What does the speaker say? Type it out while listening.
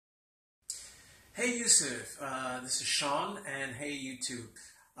Hey Yusuf, this is Sean, and hey YouTube.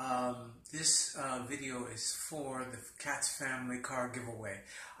 This video is for the Cats Family car giveaway.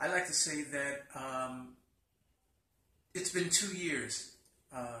 I like to say that it's been 2 years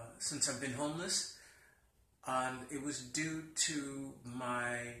since I've been homeless, and it was due to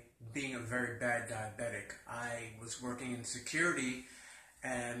my being a very bad diabetic. I was working in security,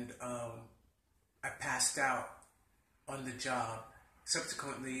 and I passed out on the job.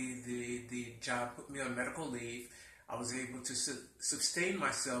 Subsequently, the job put me on medical leave. I was able to sustain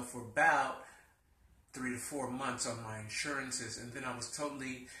myself for about 3 to 4 months on my insurances, and then I was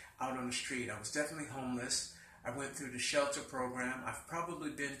totally out on the street. I was definitely homeless. I went through the shelter program. I've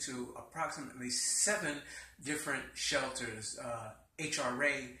probably been to approximately 7 different shelters.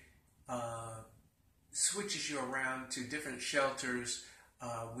 HRA switches you around to different shelters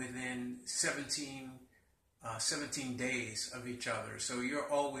within 17 days of each other. So you're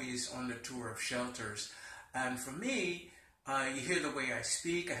always on the tour of shelters. And for me, you hear the way I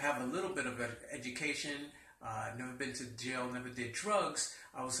speak. I have a little bit of education. Never been to jail, never did drugs.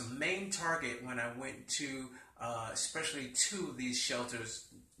 I was a main target when I went to, especially 2 of these shelters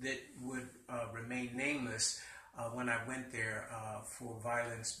that would remain nameless when I went there for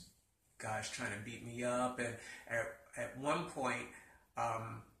violence. Guys trying to beat me up. And at one point,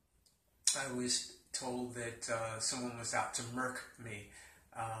 I was told that someone was out to murk me,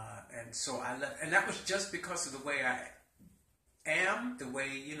 and so I left, and that was just because of the way I am, the way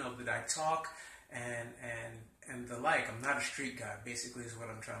that I talk, and the like. I'm not a street guy, basically, is what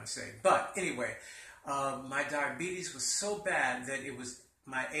I'm trying to say. But anyway, my diabetes was so bad that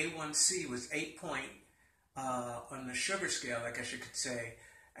my A1C was 8 point on the sugar scale, I guess you could say,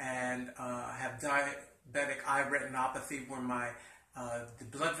 and I have diabetic eye retinopathy, where the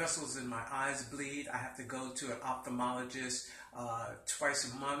blood vessels in my eyes bleed. I have to go to an ophthalmologist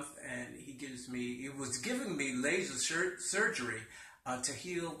twice a month, and he was giving me laser surgery to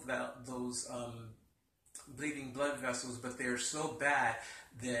heal those bleeding blood vessels, but they're so bad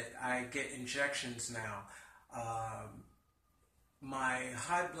that I get injections now. My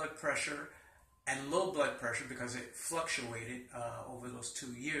high blood pressure and low blood pressure, because it fluctuated over those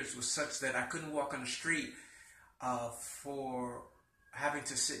 2 years, was such that I couldn't walk on the street for having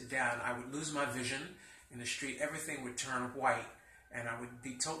to sit down. I would lose my vision in the street. Everything would turn white, and I would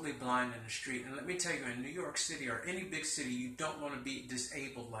be totally blind in the street. And let me tell you, in New York City or any big city, you don't want to be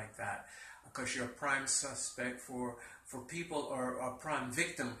disabled like that, because you're a prime suspect for people, or a prime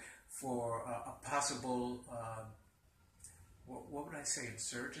victim for a possible, what would I say,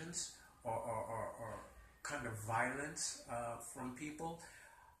 insurgents or kind of violence from people.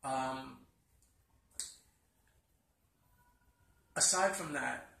 Aside from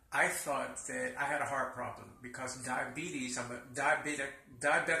that, I thought that I had a heart problem, because diabetes, I'm a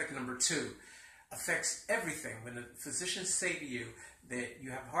diabetic number 2, affects everything. When the physicians say to you that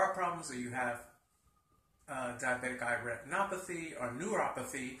you have heart problems, or you have diabetic eye retinopathy or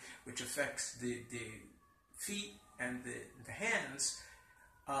neuropathy, which affects the feet and the hands,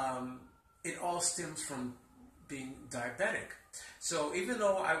 it all stems from being diabetic. So even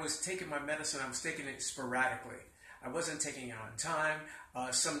though I was taking my medicine, I was taking it sporadically. I wasn't taking it on time.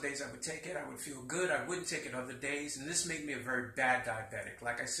 Some days I would take it, I would feel good. I wouldn't take it other days, and this made me a very bad diabetic.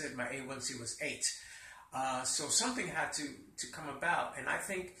 Like I said, my A1C was 8. So something had to come about, and I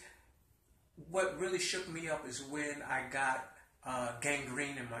think what really shook me up is when I got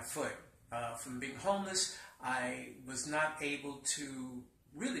gangrene in my foot. From being homeless, I was not able to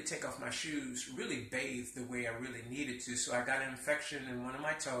really take off my shoes, really bathe the way I really needed to. So I got an infection in one of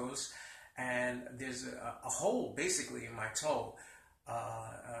my toes, and there's a hole basically in my toe,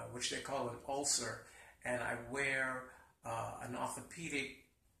 which they call an ulcer, and I wear an orthopedic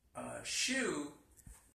shoe